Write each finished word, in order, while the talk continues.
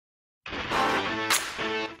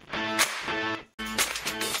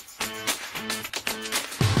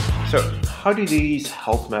So how do these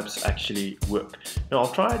health maps actually work? Now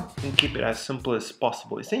I'll try and keep it as simple as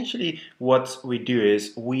possible. Essentially what we do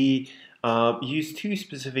is we use two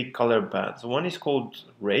specific color bands. One is called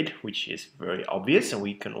red, which is very obvious and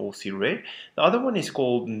we can all see red. The other one is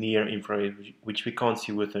called near infrared, which we can't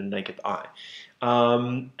see with the naked eye.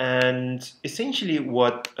 And essentially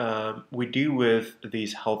what we do with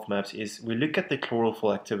these health maps is we look at the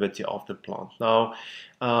chlorophyll activity of the plant. Now,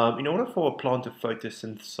 in order for a plant to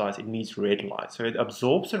photosynthesize, it needs red light. So it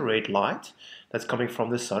absorbs the red light that's coming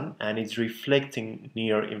from the sun and it's reflecting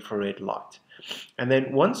near infrared light. And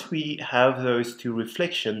then once we have those two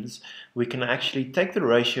reflections, we can actually take the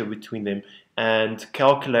ratio between them and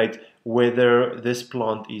calculate whether this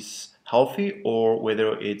plant is healthy or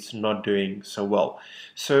whether it's not doing so well.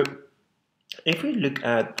 So if we look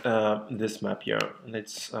at this map here,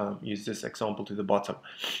 let's use this example to the bottom,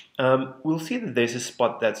 we'll see that there's a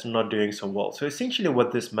spot that's not doing so well. So essentially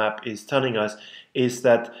what this map is telling us is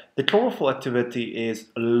that the chlorophyll activity is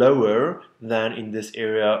lower than in this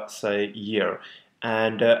area, say here.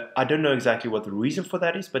 And I don't know exactly what the reason for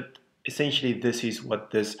that is, but essentially this is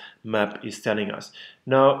what this map is telling us.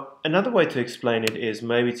 Now another way to explain it is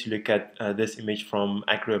maybe to look at this image from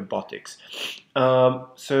acrobatics.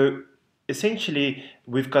 So essentially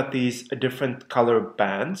we've got these different color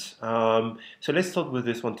bands. So let's start with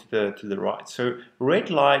this one to the right. So red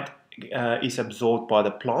light is absorbed by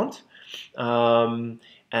the plant, and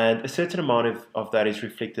a certain amount of that is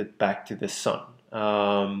reflected back to the sun,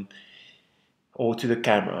 or to the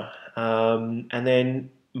camera, and then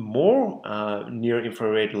more near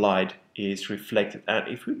infrared light is reflected. And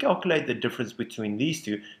if we calculate the difference between these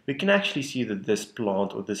two, we can actually see that this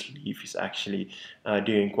plant or this leaf is actually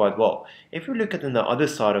doing quite well. If we look at on the other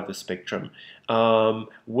side of the spectrum,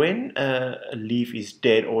 when a leaf is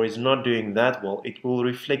dead or is not doing that well, it will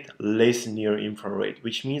reflect less near infrared,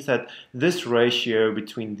 which means that this ratio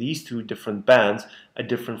between these two different bands are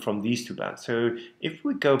different from these two bands. So if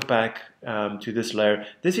we go back to this layer,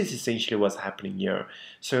 this is essentially what's happening here.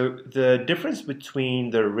 So the difference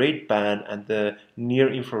between the red band and the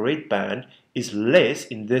near infrared band is less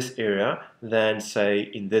in this area than say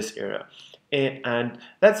in this area. And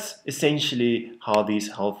that's essentially how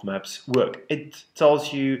these health maps work. It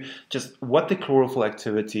tells you just what the chlorophyll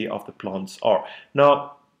activity of the plants are.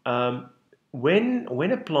 Now,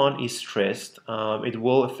 when a plant is stressed, it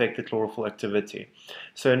will affect the chlorophyll activity.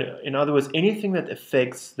 So in other words, anything that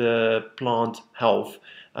affects the plant health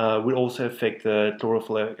will also affect the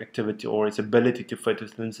chlorophyll activity or its ability to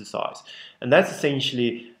photosynthesize. And that's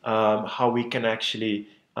essentially how we can actually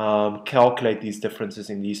calculate these differences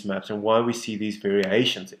in these maps and why we see these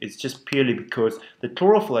variations. It's just purely because the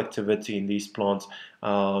chlorophyll activity in these plants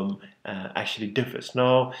actually differs.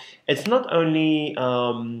 Now, it's not only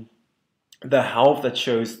the health that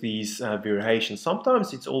shows these variations.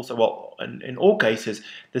 Sometimes it's also, well, in all cases,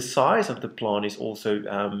 the size of the plant is also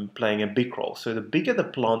playing a big role. So the bigger the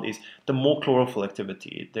plant is, the more chlorophyll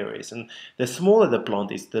activity there is. And the smaller the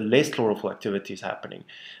plant is, the less chlorophyll activity is happening,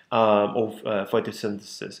 of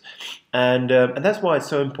photosynthesis. And that's why it's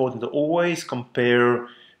so important to always compare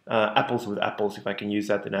apples with apples, if I can use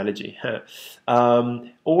that analogy.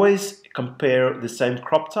 Always compare the same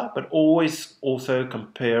crop type, but always also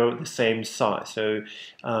compare the same size. So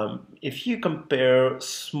if you compare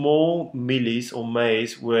small mealies or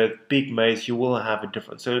maize with big maize, you will have a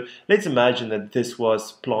difference. So let's imagine that this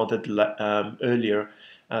was planted this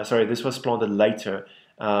was planted later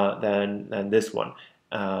than this one.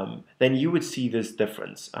 Then you would see this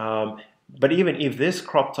difference. But even if this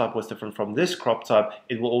crop type was different from this crop type,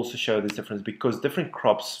 it will also show this difference because different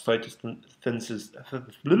crops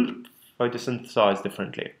photosynthesize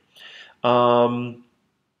differently. And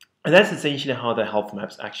that's essentially how the health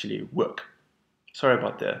maps actually work. Sorry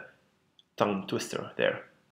about the tongue twister there.